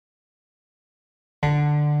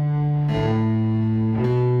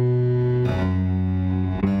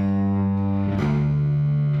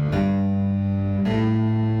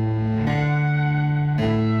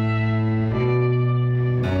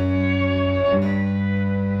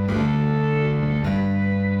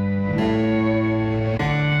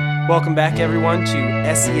Welcome back, everyone,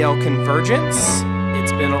 to SEL Convergence.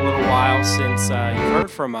 It's been a little while since you've heard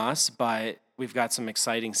from us, but we've got some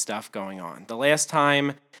exciting stuff going on. The last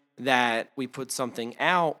time that we put something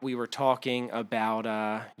out, we were talking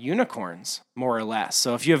about unicorns, more or less.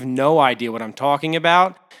 So if you have no idea what I'm talking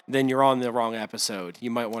about, then you're on the wrong episode. You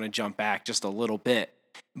might want to jump back just a little bit.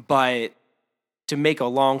 But to make a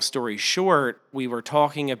long story short, we were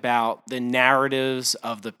talking about the narratives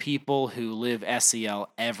of the people who live SEL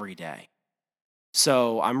every day.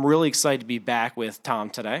 So I'm really excited to be back with Tom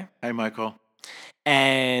today. Hey, Michael.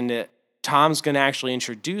 And Tom's going to actually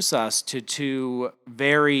introduce us to two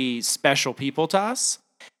very special people to us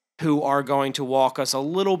who are going to walk us a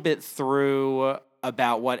little bit through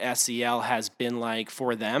about what SEL has been like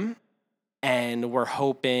for them. And we're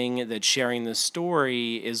hoping that sharing this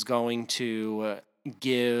story is going to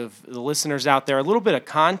give the listeners out there a little bit of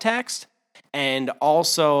context and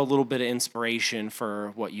also a little bit of inspiration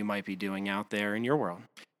for what you might be doing out there in your world.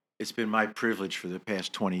 It's been my privilege for the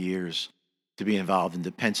past 20 years to be involved in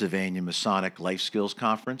the Pennsylvania Masonic Life Skills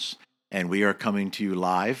Conference, and we are coming to you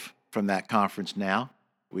live from that conference now.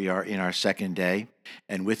 We are in our second day,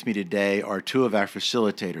 and with me today are two of our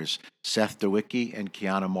facilitators, Seth DeWicki and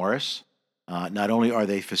Kiana Morris. Not only are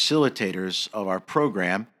they facilitators of our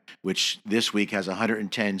program, which this week has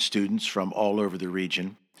 110 students from all over the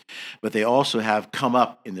region, but they also have come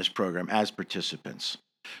up in this program as participants.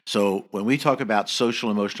 So when we talk about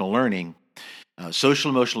social emotional learning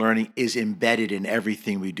is embedded in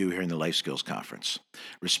everything we do here in the Life Skills Conference.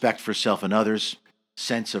 Respect for self and others,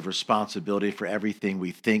 sense of responsibility for everything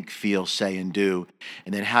we think, feel, say, and do,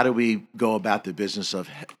 and then how do we go about the business of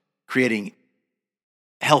creating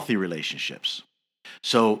healthy relationships.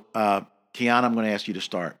 So, Kiana, I'm going to ask you to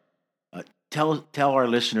start. Tell our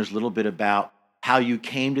listeners a little bit about how you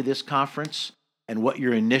came to this conference and what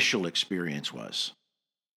your initial experience was.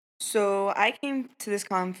 So I came to this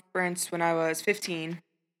conference when I was 15.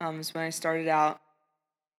 Is when I started out,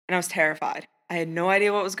 and I was terrified. I had no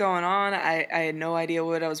idea what was going on. I had no idea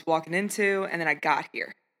what I was walking into, and then I got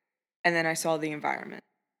here, and then I saw the environment,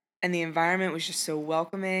 and the environment was just so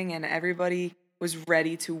welcoming, and everybody was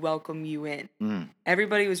ready to welcome you in.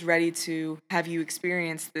 Everybody was ready to have you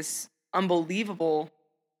experience this unbelievable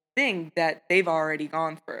thing that they've already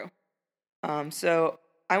gone through. So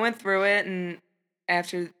I went through it, and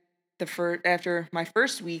after my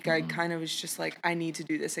first week, I kind of was just like, I need to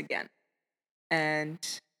do this again. And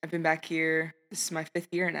I've been back here. This is my 5th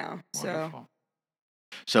year now. Wonderful.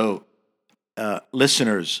 So,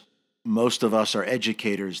 listeners, most of us are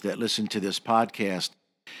educators that listen to this podcast.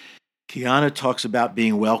 Kiana talks about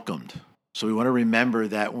being welcomed. So we want to remember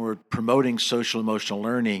that when we're promoting social emotional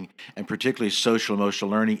learning, and particularly social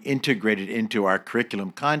emotional learning integrated into our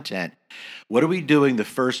curriculum content, what are we doing the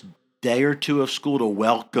first day or two of school to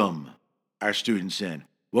welcome our students in?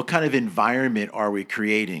 What kind of environment are we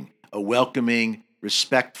creating? A welcoming,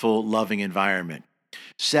 respectful, loving environment.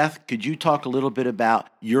 Seth, could you talk a little bit about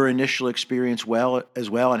your initial experience as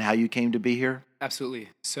well and how you came to be here? Absolutely.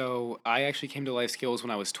 So I actually came to Life Skills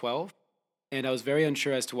when I was 12, and I was very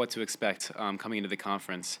unsure as to what to expect coming into the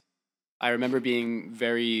conference. I remember being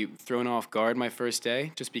very thrown off guard my first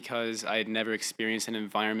day just because I had never experienced an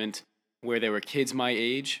environment where there were kids my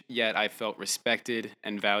age, yet I felt respected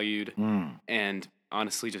and valued and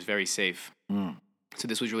honestly just very safe. So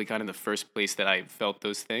this was really kind of the first place that I felt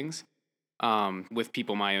those things with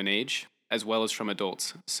people my own age, as well as from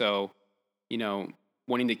adults. So,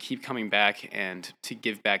 wanting to keep coming back and to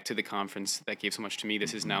give back to the conference that gave so much to me.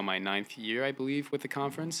 This is now my 9th year, I believe, with the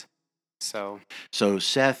conference. So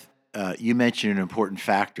Seth, you mentioned an important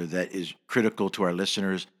factor that is critical to our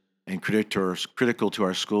listeners and critical to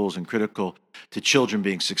our schools and critical to children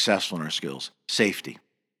being successful in our skills: safety.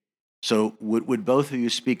 So would both of you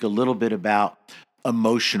speak a little bit about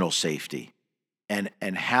emotional safety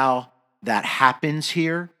and how that happens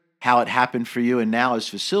here, how it happened for you, and now as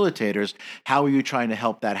facilitators, how are you trying to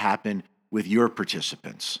help that happen with your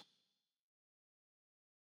participants?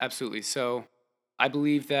 absolutely. So I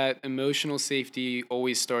believe that emotional safety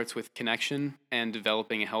always starts with connection and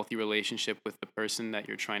developing a healthy relationship with the person that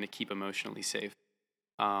you're trying to keep emotionally safe.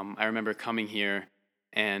 I remember coming here,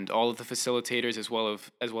 and all of the facilitators, as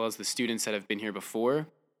well as the students that have been here before,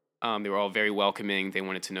 they were all very welcoming. They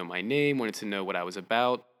wanted to know my name, wanted to know what I was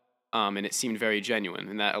about, and it seemed very genuine.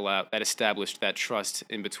 And that established that trust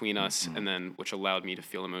in between us, and then which allowed me to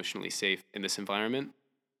feel emotionally safe in this environment.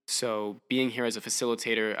 So being here as a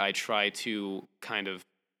facilitator, I try to kind of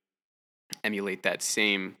emulate that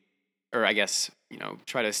same, or I guess,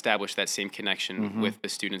 try to establish that same connection with the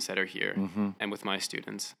students that are here and with my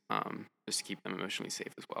students, just to keep them emotionally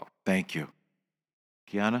safe as well. Thank you.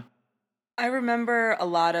 Kiana? I remember a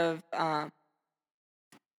lot of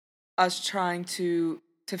us trying to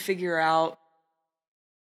figure out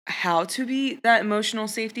how to be that emotional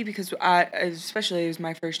safety because especially it was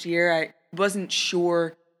my first year, I wasn't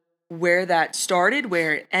sure where that started,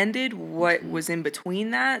 where it ended, what was in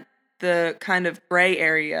between that, the kind of gray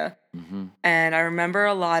area. Mm-hmm. And I remember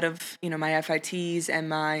a lot of, my FITs and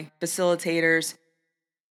my facilitators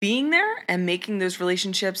being there and making those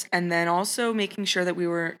relationships and then also making sure that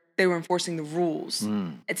they were enforcing the rules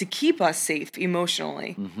and to keep us safe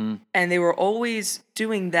emotionally. Mm-hmm. And they were always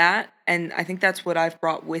doing that, and I think that's what I've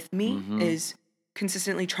brought with me Mm-hmm. is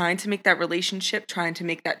consistently trying to make that relationship, trying to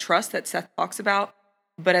make that trust that Seth talks about,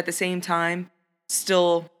 but at the same time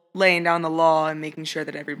still laying down the law and making sure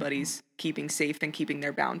that everybody's keeping safe and keeping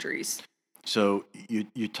their boundaries. So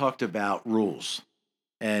you talked about rules,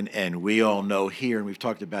 and we all know here, and we've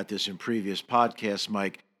talked about this in previous podcasts,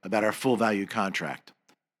 Mike, about our full value contract.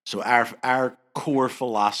 So our core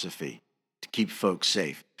philosophy to keep folks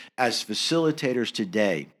safe as facilitators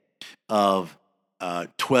today of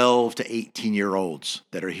 12 to 18-year-olds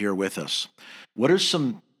that are here with us. What are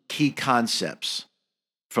some key concepts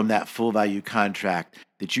from that full value contract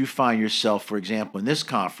that you find yourself, for example, in this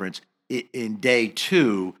conference, in day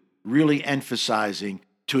 2, really emphasizing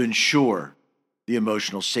to ensure the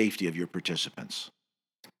emotional safety of your participants?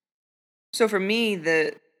 So for me,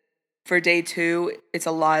 for day 2, it's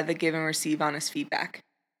a lot of the give and receive honest feedback.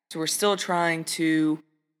 So we're trying to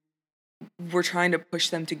push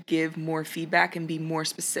them to give more feedback and be more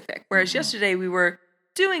specific. Whereas yesterday we were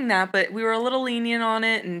doing that, but we were a little lenient on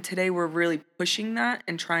it. And today we're really pushing that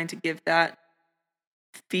and trying to give that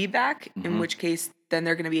feedback, in which case then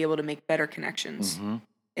they're going to be able to make better connections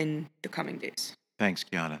in the coming days. Thanks,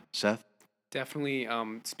 Kiana. Seth? Definitely,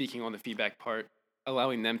 speaking on the feedback part,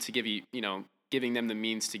 allowing them to giving them the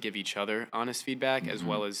means to give each other honest feedback, as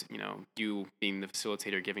well as, you being the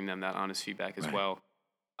facilitator, giving them that honest feedback as Right. well.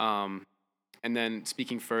 And then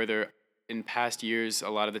speaking further, in past years, a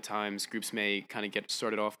lot of the times groups may kind of get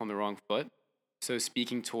started off on the wrong foot. So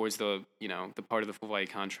speaking towards the part of the full value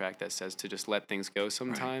contract that says to just let things go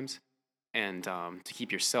sometimes, and to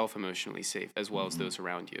keep yourself emotionally safe as well as those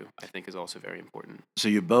around you, I think is also very important. So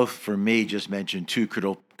you both, for me, just mentioned two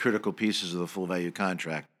critical pieces of the full value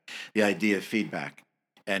contract, the idea of feedback.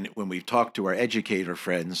 And when we talk to our educator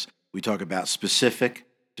friends, we talk about specific,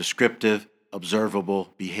 descriptive,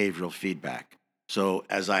 observable behavioral feedback. So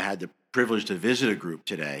as I had the privilege to visit a group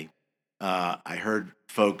today, I heard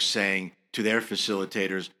folks saying to their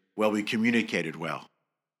facilitators, well, we communicated well.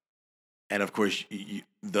 And of course,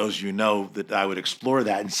 those that I would explore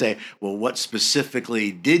that and say, well, what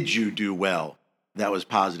specifically did you do well that was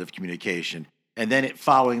positive communication? And then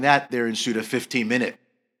following that, there ensued a 15-minute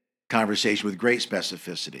conversation with great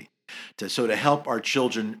specificity. To help our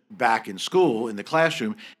children back in school, in the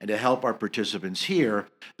classroom, and to help our participants here,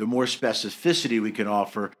 the more specificity we can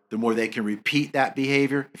offer, the more they can repeat that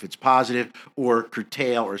behavior, if it's positive, or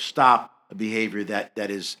curtail or stop a behavior that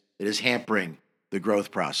is hampering the growth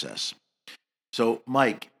process. So,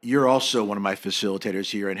 Mike, you're also one of my facilitators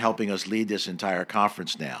here and helping us lead this entire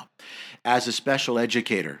conference now. As a special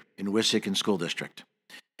educator in Wissahickon School District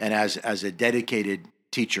and as a dedicated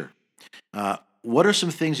teacher, what are some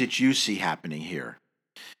things that you see happening here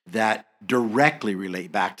that directly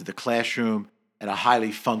relate back to the classroom and a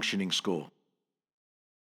highly functioning school?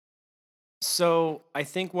 So I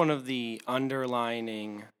think one of the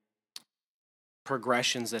underlining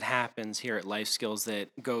progressions that happens here at Life Skills that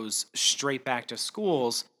goes straight back to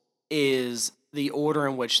schools is the order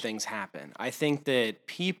in which things happen. I think that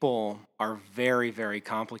people are very, very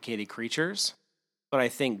complicated creatures, but I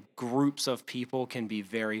think groups of people can be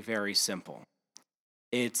very, very simple.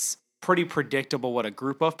 It's pretty predictable what a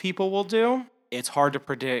group of people will do. It's hard to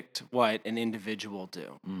predict what an individual will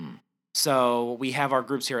do. So we have our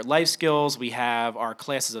groups here at Life Skills. We have our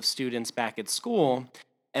classes of students back at school.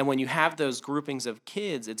 And when you have those groupings of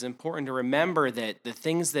kids, it's important to remember that the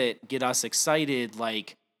things that get us excited,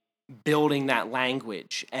 like building that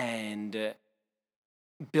language and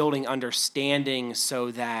building understanding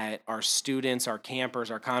so that our students, our campers,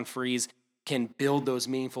 our conferees can build those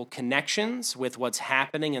meaningful connections with what's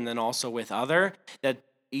happening and then also with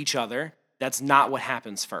each other. That's not what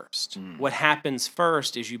happens first. What happens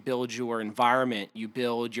first is you build your environment, you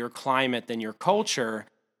build your climate, then your culture,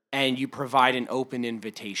 and you provide an open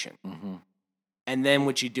invitation. And then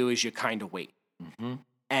what you do is you kind of wait.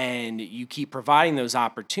 And you keep providing those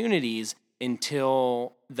opportunities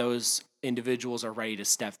until those individuals are ready to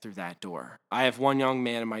step through that door. I have one young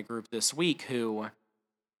man in my group this week who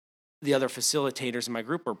the other facilitators in my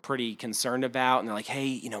group were pretty concerned about, and they're like,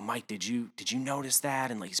 "Hey, Mike, did you notice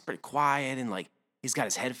that?" And like, he's pretty quiet, and like, he's got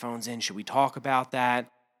his headphones in. Should we talk about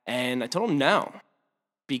that? And I told him no,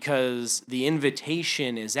 because the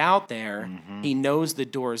invitation is out there. Mm-hmm. He knows the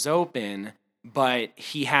door's open, but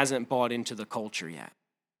he hasn't bought into the culture yet.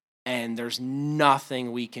 And there's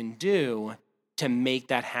nothing we can do to make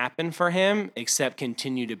that happen for him except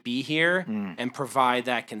continue to be here and provide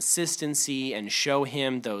that consistency and show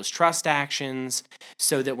him those trust actions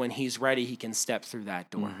so that when he's ready, he can step through that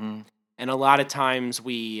door. Mm-hmm. And a lot of times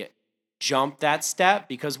we jump that step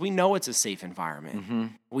because we know it's a safe environment. Mm-hmm.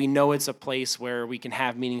 We know it's a place where we can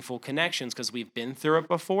have meaningful connections because we've been through it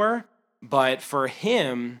before. But for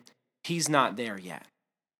him, he's not there yet.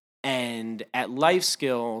 And at Life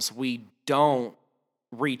Skills, we don't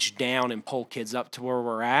reach down and pull kids up to where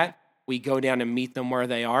we're at. We go down and meet them where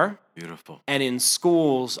they are. Beautiful. And in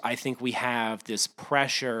schools, I think we have this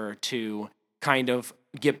pressure to kind of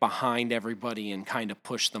get behind everybody and kind of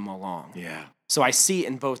push them along. Yeah. So I see it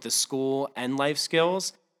in both the school and Life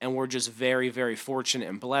Skills, and we're just very, very fortunate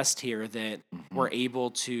and blessed here that we're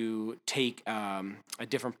able to take a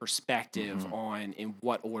different perspective on in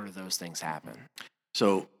what order those things happen.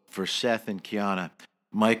 So for Seth and Kiana,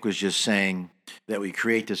 Mike was just saying that we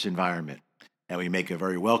create this environment and we make a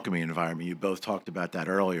very welcoming environment. You both talked about that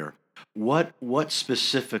earlier. What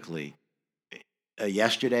specifically,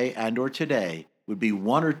 yesterday and or today, would be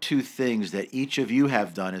one or two things that each of you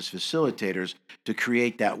have done as facilitators to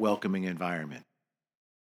create that welcoming environment?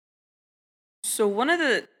 So one of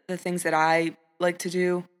the things that I like to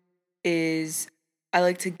do is I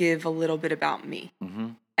like to give a little bit about me. Mm-hmm.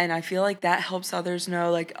 And I feel like that helps others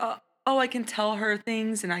know, like, oh, I can tell her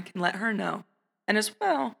things and I can let her know. And as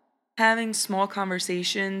well, having small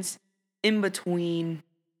conversations in between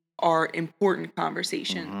our important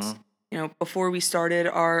conversations. Before we started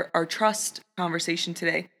our trust conversation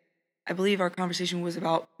today, I believe our conversation was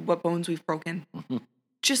about what bones we've broken.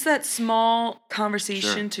 Just that small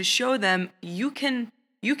conversation to show them you can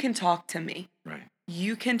talk to me. Right.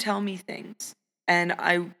 You can tell me things. And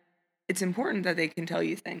it's important that they can tell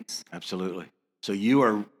you things. Absolutely. So you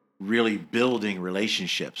are really building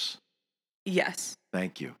relationships. Yes.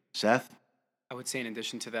 Thank you. Seth? I would say in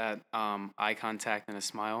addition to that, eye contact and a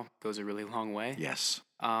smile goes a really long way. Yes.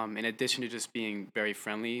 In addition to just being very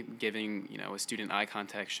friendly, giving a student eye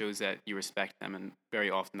contact shows that you respect them, and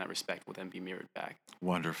very often that respect will then be mirrored back.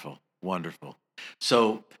 Wonderful. Wonderful.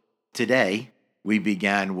 So today we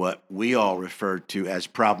began what we all referred to as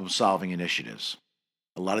problem-solving initiatives.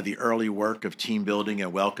 A lot of the early work of team building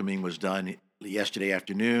and welcoming was done yesterday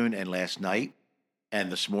afternoon and last night.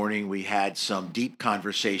 And this morning we had some deep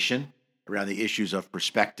conversation around the issues of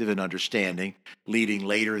perspective and understanding, leading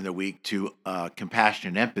later in the week to compassion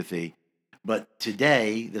and empathy. But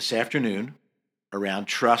today, this afternoon, around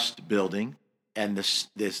trust building, and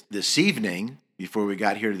this evening, before we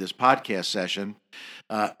got here to this podcast session,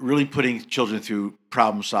 really putting children through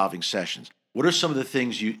problem-solving sessions. What are some of the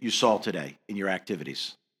things you saw today in your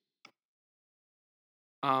activities?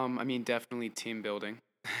 Definitely team building.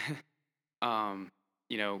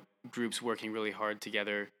 Groups working really hard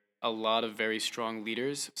together. A lot of very strong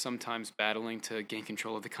leaders, sometimes battling to gain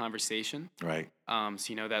control of the conversation. Right.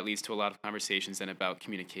 So that leads to a lot of conversations then about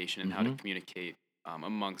communication and how to communicate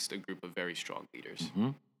amongst a group of very strong leaders. Mm-hmm.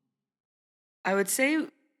 I would say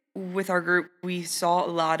with our group, we saw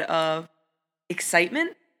a lot of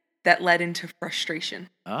excitement that led into frustration.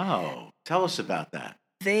 Oh, tell us about that.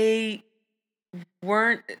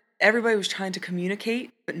 Everybody was trying to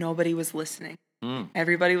communicate, but nobody was listening.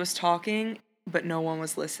 Everybody was talking, but no one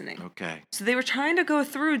was listening. Okay. So they were trying to go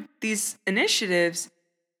through these initiatives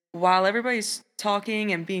while everybody's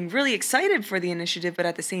talking and being really excited for the initiative, but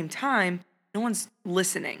at the same time, no one's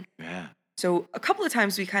listening. Yeah. So a couple of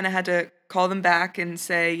times we kind of had to call them back and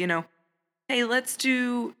say, hey, let's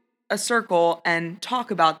do a circle and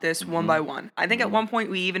talk about this one by one. I think at one point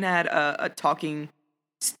we even had a talking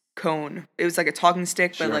cone. It was like a talking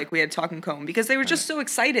stick, but like we had a talking cone because they were just so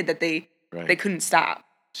excited that they couldn't stop.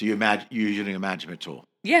 So you're using a management tool.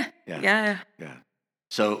 Yeah.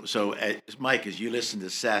 So Mike, as you listen to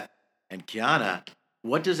Seth and Kiana,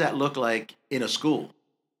 what does that look like in a school?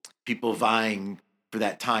 People vying for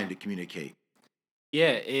that time to communicate.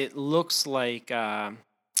 Yeah, it looks like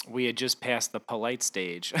we had just passed the polite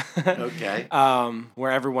stage. Okay.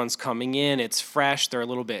 Where everyone's coming in, it's fresh, they're a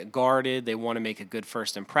little bit guarded, they want to make a good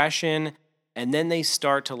first impression, and then they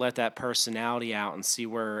start to let that personality out and see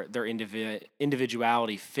where their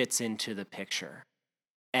individuality fits into the picture.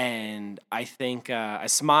 And I think I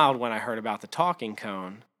smiled when I heard about the talking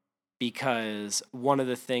cone because one of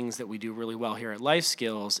the things that we do really well here at Life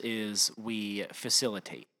Skills is we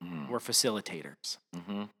facilitate. We're facilitators.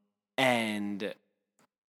 Mm-hmm. And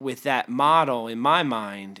with that model in my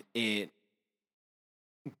mind, it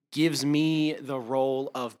gives me the role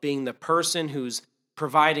of being the person who's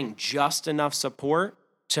providing just enough support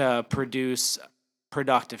to produce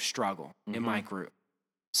productive struggle in my group.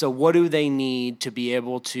 So what do they need to be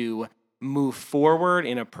able to move forward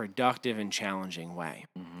in a productive and challenging way?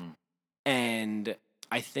 Mm-hmm. And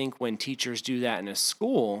I think when teachers do that in a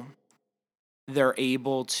school, they're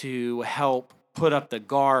able to help put up the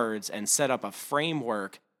guards and set up a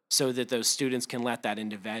framework so that those students can let that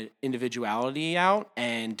individuality out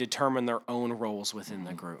and determine their own roles within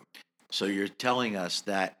the group. So you're telling us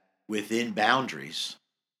that within boundaries,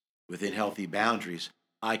 within healthy boundaries,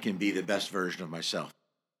 I can be the best version of myself.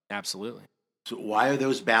 Absolutely. So why are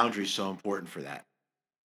those boundaries so important for that?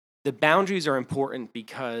 The boundaries are important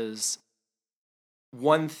because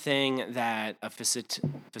one thing that a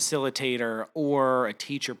facilitator or a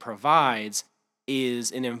teacher provides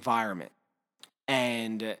is an environment.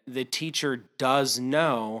 And the teacher does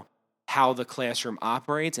know how the classroom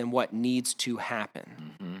operates and what needs to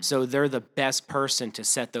happen. Mm-hmm. So they're the best person to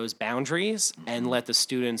set those boundaries and let the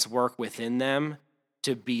students work within them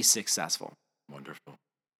to be successful. Wonderful.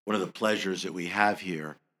 One of the pleasures that we have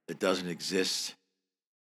here that doesn't exist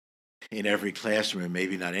in every classroom, and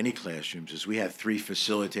maybe not any classrooms, is we have 3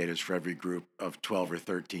 facilitators for every group of 12 or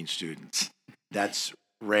 13 students. That's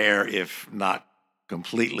rare, if not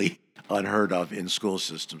completely unheard of in school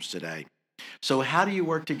systems today. So how do you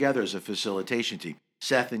work together as a facilitation team?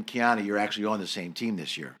 Seth and Kiana, you're actually on the same team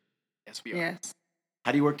this year. Yes, we are. Yes.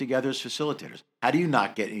 How do you work together as facilitators? How do you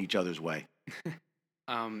not get in each other's way?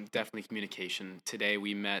 Definitely communication. Today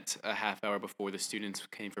we met a half hour before the students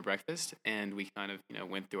came for breakfast, and we kind of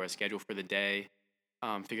went through our schedule for the day,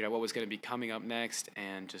 figured out what was going to be coming up next,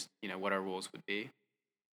 and just what our roles would be.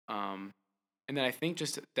 And then I think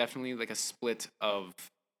just definitely like a split of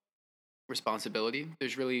responsibility.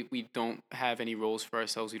 We don't have any roles for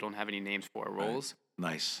ourselves. We don't have any names for our roles,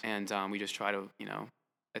 Nice. and we just try to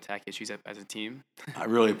attack issues as a team. I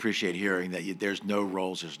really appreciate hearing that there's no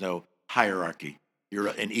roles, there's no hierarchy. You're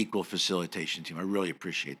an equal facilitation team. I really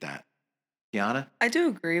appreciate that. Kiana? I do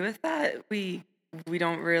agree with that. We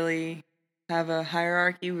don't really have a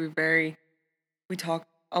hierarchy. We talk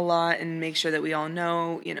a lot and make sure that we all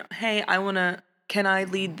know, hey, can I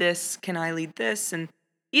lead this? Can I lead this? And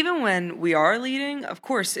even when we are leading, of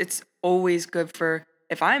course, it's always good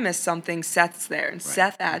if I miss something, Seth's there and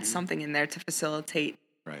Seth adds something in there to facilitate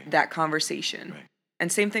that conversation. Right. And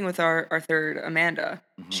same thing with our third, Amanda.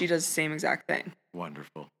 She does the same exact thing.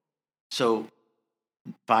 Wonderful. So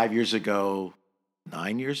 5 years ago,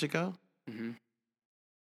 9 years ago, Mm-hmm.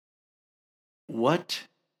 what,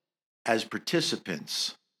 as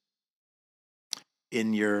participants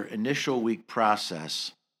in your initial week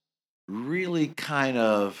process, really kind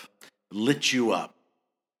of lit you up?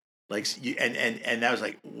 Like, and that was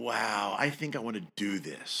like, wow, I think I want to do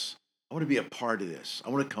this. I want to be a part of this. I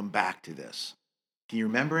want to come back to this. Can you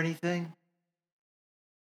remember anything?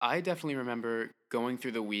 I definitely remember going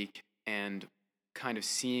through the week and kind of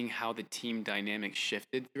seeing how the team dynamic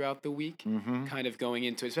shifted throughout the week. Mm-hmm. Kind of going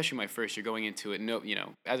into, especially my first year, going into it. No,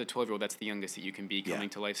 as a 12-year-old, that's the youngest that you can be coming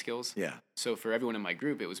to Life Skills. Yeah. So for everyone in my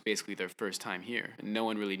group, it was basically their first time here, and no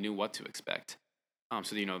one really knew what to expect.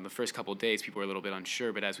 So the first couple of days, people were a little bit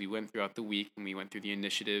unsure. But as we went throughout the week and we went through the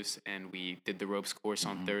initiatives and we did the ropes course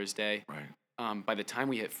on Thursday, by the time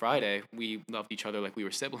we hit Friday, we loved each other like we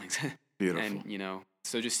were siblings. Beautiful. And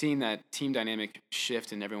so just seeing that team dynamic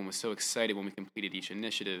shift, and everyone was so excited when we completed each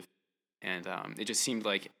initiative, and it just seemed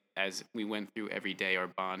like as we went through every day, our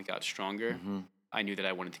bond got stronger. I knew that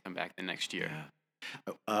I wanted to come back the next year.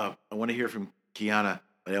 Yeah. I want to hear from Kiana,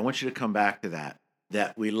 but I want you to come back to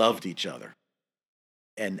that we loved each other.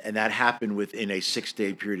 And that happened within a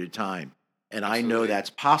 6-day period of time. And Absolutely. I know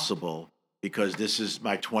that's possible because this is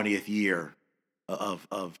my 20th year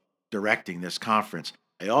of directing this conference.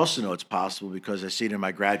 I also know it's possible because I see it in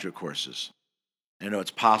my graduate courses. I know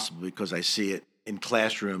it's possible because I see it in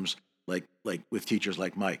classrooms like with teachers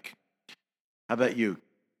like Mike. How about you,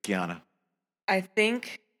 Kiana? I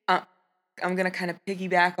think I'm going to kind of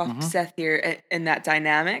piggyback off Seth here in that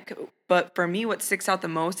dynamic. But for me, what sticks out the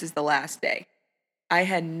most is the last day. I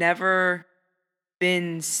had never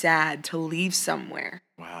been sad to leave somewhere.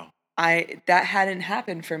 Wow. That hadn't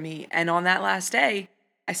happened for me. And on that last day,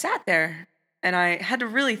 I sat there and I had to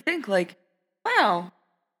really think like, wow,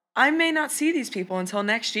 I may not see these people until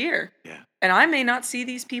next year. Yeah. And I may not see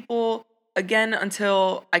these people again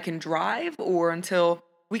until I can drive or until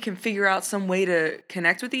we can figure out some way to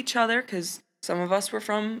connect with each other because some of us were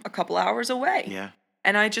from a couple hours away. Yeah.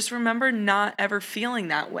 And I just remember not ever feeling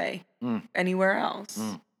that way anywhere else.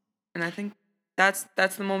 And I think that's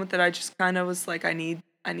the moment that I just kind of was like, I need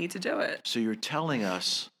to do it. So you're telling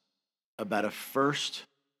us about a first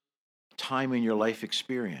time in your life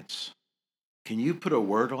experience. Can you put a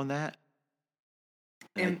word on that?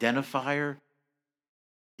 An identifier?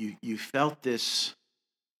 You felt this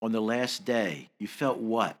on the last day. You felt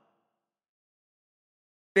what?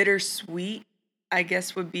 Bittersweet, I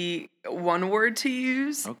guess, would be one word to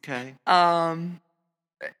use. Okay.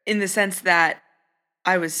 In the sense that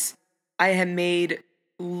I had made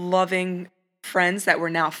loving friends that were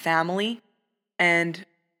now family, and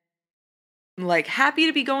like happy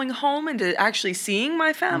to be going home and to actually seeing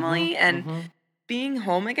my family and being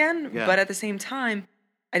home again. Yeah. But at the same time,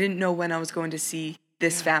 I didn't know when I was going to see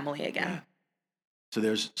this family again. Yeah. So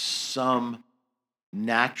there's some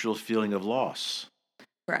natural feeling of loss.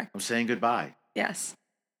 Correct. I'm saying goodbye. Yes.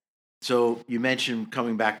 So you mentioned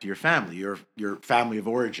coming back to your family, your family of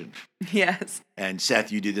origin. Yes. And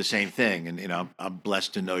Seth, you did the same thing. And I'm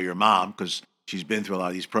blessed to know your mom because she's been through a lot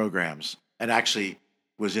of these programs and actually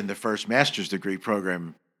was in the first master's degree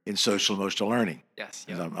program in social emotional learning. Yes.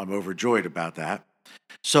 And I'm overjoyed about that.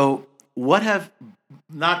 So what have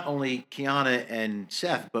not only Kiana and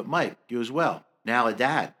Seth, but Mike, you as well, now a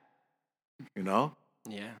dad, Yeah.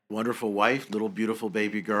 wonderful wife, little beautiful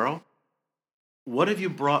baby girl. What have you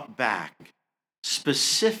brought back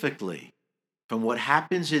specifically from what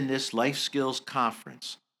happens in this life skills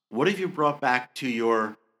conference? What have you brought back to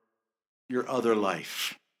your other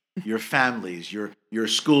life, your families, your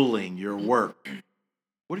schooling, your work?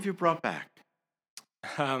 What have you brought back?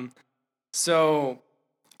 So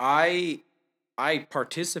I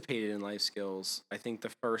participated in life skills. I think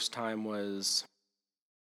the first time was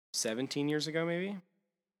 17 years ago, maybe.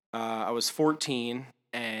 I was 14,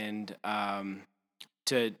 and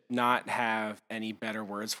to not have any better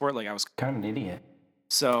words for it, like I was kind of an idiot.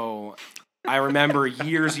 So I remember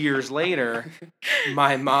years later,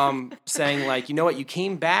 my mom saying like, you know what, you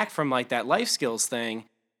came back from like that life skills thing,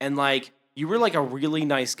 and like you were like a really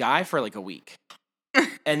nice guy for like a week.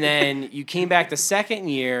 And then you came back the second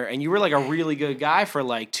year and you were like a really good guy for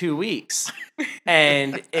like 2 weeks.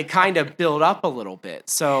 And it kind of built up a little bit.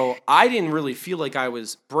 So I didn't really feel like I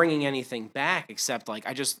was bringing anything back, except like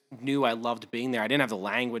I just knew I loved being there. I didn't have the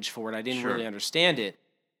language for it. I didn't really understand it.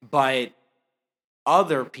 But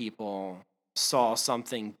other people saw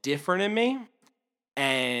something different in me.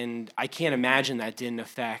 And I can't imagine that didn't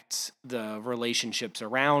affect the relationships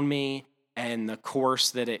around me and the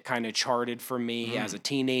course that it kind of charted for me as a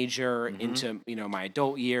teenager into, my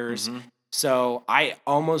adult years. So I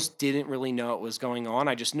almost didn't really know what was going on.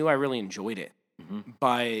 I just knew I really enjoyed it.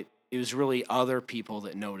 But it was really other people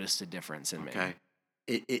that noticed a difference in me.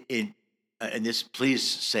 Okay. And this, please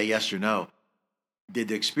say yes or no. Did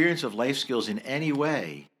the experience of life skills in any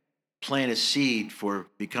way plant a seed for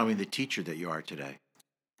becoming the teacher that you are today?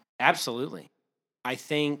 Absolutely. I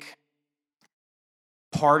think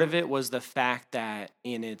part of it was the fact that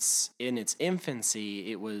in its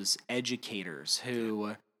infancy, it was educators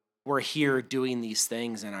who were here doing these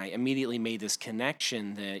things, and I immediately made this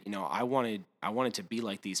connection that I wanted to be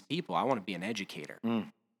like these people. I want to be an educator,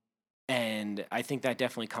 and I think that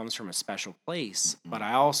definitely comes from a special place. But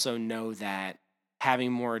I also know that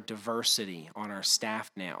having more diversity on our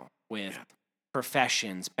staff now with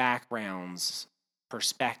professions, backgrounds,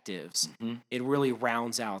 perspectives, it really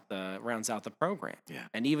rounds out the program. Yeah.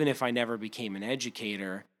 And even if I never became an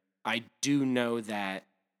educator, I do know that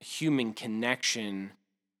human connection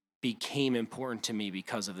became important to me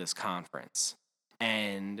because of this conference.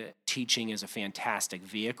 And teaching is a fantastic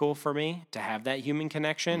vehicle for me to have that human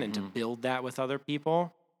connection and to build that with other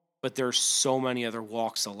people. But there's so many other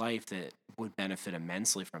walks of life that would benefit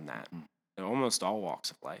immensely from that. Almost all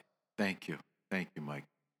walks of life. Thank you, Mike.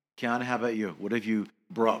 Kiana, how about you? What have you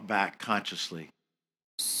brought back consciously?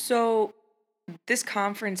 So this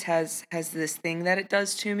conference has this thing that it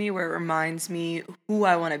does to me where it reminds me who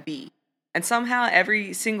I want to be. And somehow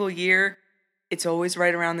every single year, it's always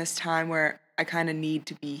right around this time where I kind of need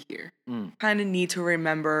to be here. Kind of need to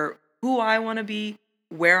remember who I want to be,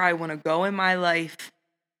 where I want to go in my life,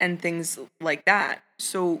 and things like that.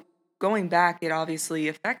 So going back, it obviously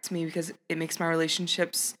affects me because it makes my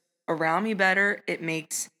relationships around me better. It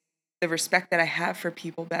makes the respect that I have for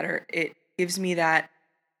people better. It gives me that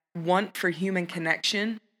want for human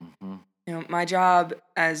connection. My job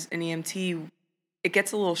as an EMT, it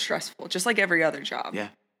gets a little stressful, just like every other job. Yeah.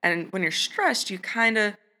 And when you're stressed, you kind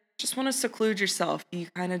of just want to seclude yourself. You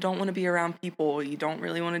kind of don't want to be around people. You don't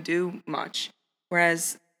really want to do much.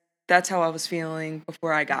 Whereas that's how I was feeling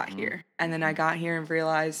before I got Mhm. here. And then I got here and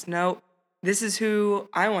realized, no, this is who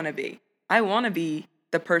I want to be. I want to be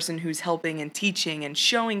the person who's helping and teaching and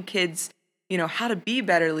showing kids, how to be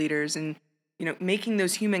better leaders and, making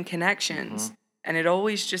those human connections. And it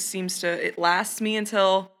always just seems it lasts me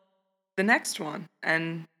until the next one.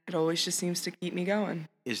 And it always just seems to keep me going.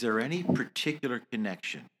 Is there any particular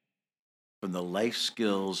connection from the life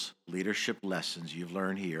skills leadership lessons you've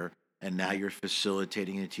learned here and now you're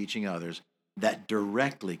facilitating and teaching others that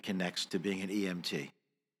directly connects to being an EMT?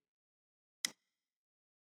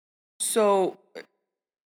 So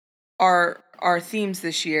our themes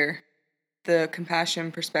this year, the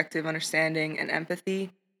compassion, perspective, understanding, and empathy,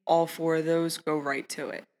 all four of those go right to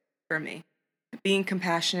it for me. Being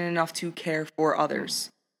compassionate enough to care for others.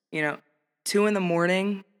 2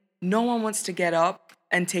 a.m, no one wants to get up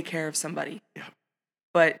and take care of somebody. Yeah.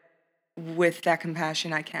 But with that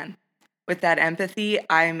compassion, I can. With that empathy,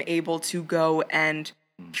 I'm able to go and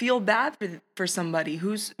feel bad for somebody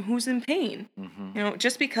who's in pain.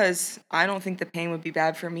 Just because I don't think the pain would be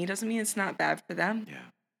bad for me doesn't mean it's not bad for them. Yeah.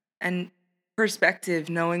 And perspective,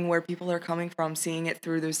 knowing where people are coming from, seeing it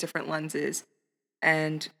through those different lenses,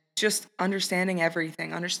 and just understanding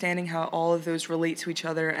everything, understanding how all of those relate to each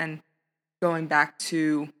other, and going back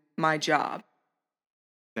to my job.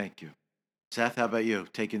 Thank you. Seth, how about you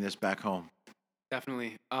taking this back home?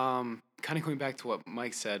 Definitely. Kind of going back to what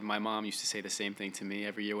Mike said, my mom used to say the same thing to me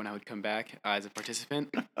every year when I would come back as a participant.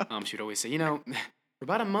 She would always say, for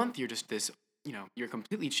about a month, you're just this, you're a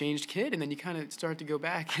completely changed kid, and then you kind of start to go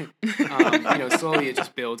back. Slowly it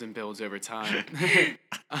just builds and builds over time.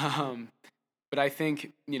 But I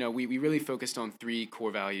think, we really focused on 3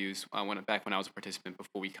 core values back when I was a participant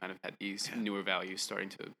before we kind of had these newer values starting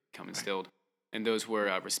to become instilled. And those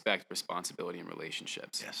were respect, responsibility, and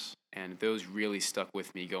relationships. Yes. And those really stuck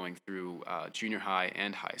with me going through junior high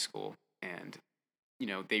and high school. And,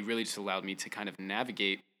 they really just allowed me to kind of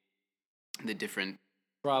navigate the different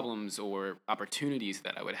problems or opportunities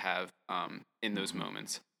that I would have in those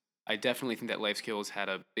moments. I definitely think that life skills had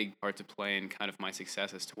a big part to play in kind of my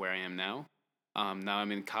success as to where I am now. Now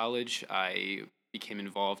I'm in college. I became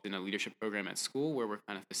involved in a leadership program at school where we're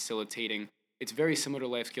kind of facilitating. It's very similar to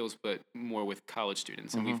life skills, but more with college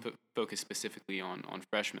students, and we focus specifically on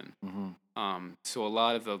freshmen. So a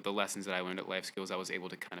lot of the lessons that I learned at life skills, I was able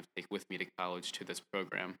to kind of take with me to college to this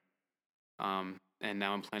program. And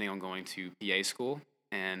now I'm planning on going to PA school,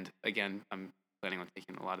 and again, I'm planning on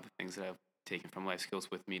taking a lot of the things that I've taken from life skills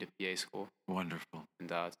with me to PA school. Wonderful. And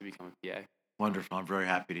to become a PA. Wonderful. I'm very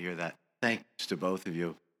happy to hear that. Thanks to both of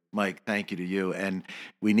you. Mike, thank you to you. And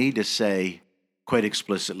we need to say quite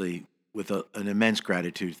explicitly, with an immense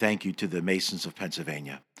gratitude, thank you to the Masons of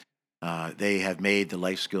Pennsylvania. They have made the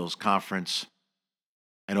Life Skills Conference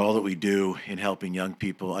and all that we do in helping young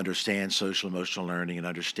people understand social emotional learning and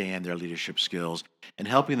understand their leadership skills and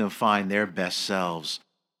helping them find their best selves.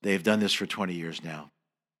 They've done this for 20 years now.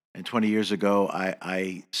 And 20 years ago,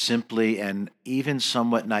 I simply and even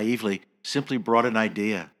somewhat naively simply brought an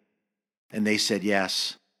idea, and they said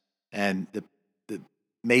yes. And the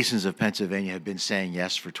Masons of Pennsylvania have been saying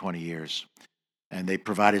yes for 20 years. And they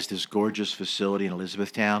provide us this gorgeous facility in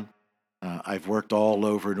Elizabethtown. I've worked all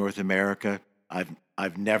over North America.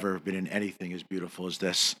 I've never been in anything as beautiful as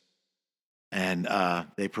this. And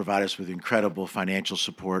they provide us with incredible financial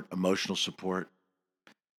support, emotional support.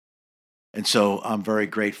 And so I'm very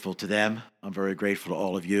grateful to them. I'm very grateful to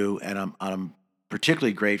all of you. And I'm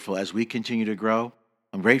particularly grateful as we continue to grow.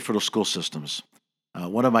 I'm grateful to school systems.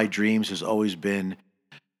 One of my dreams has always been,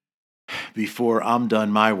 before I'm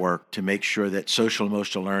done my work, to make sure that social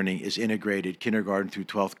emotional learning is integrated kindergarten through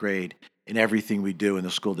 12th grade in everything we do in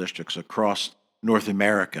the school districts across North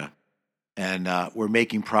America. And we're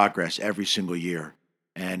making progress every single year.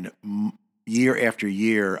 And year after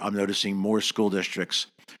year, I'm noticing more school districts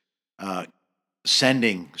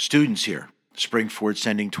sending students here. Springford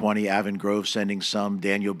sending 20, Avon Grove sending some,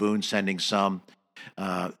 Daniel Boone sending some,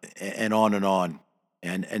 and on and on.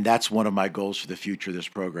 And that's one of my goals for the future of this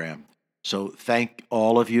program. So thank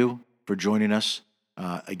all of you for joining us.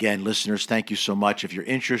 Again, listeners, thank you so much. If you're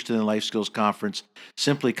interested in the Life Skills Conference,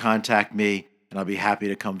 simply contact me, and I'll be happy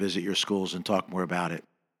to come visit your schools and talk more about it.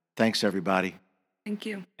 Thanks, everybody. Thank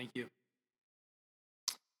you. Thank you.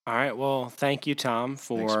 All right. Well, thank you, Tom,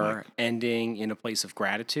 Thanks, for Mike. ending in a place of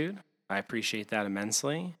gratitude. I appreciate that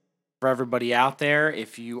immensely. For everybody out there,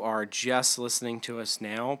 if you are just listening to us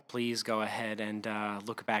now, please go ahead and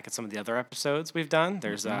look back at some of the other episodes we've done.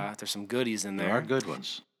 There's some goodies in there. There are good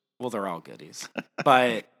ones. Well, they're all goodies.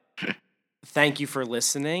 But thank you for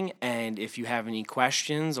listening. And if you have any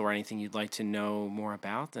questions or anything you'd like to know more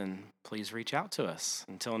about, then please reach out to us.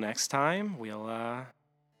 Until next time, we'll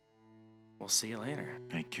see you later.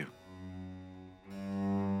 Thank you.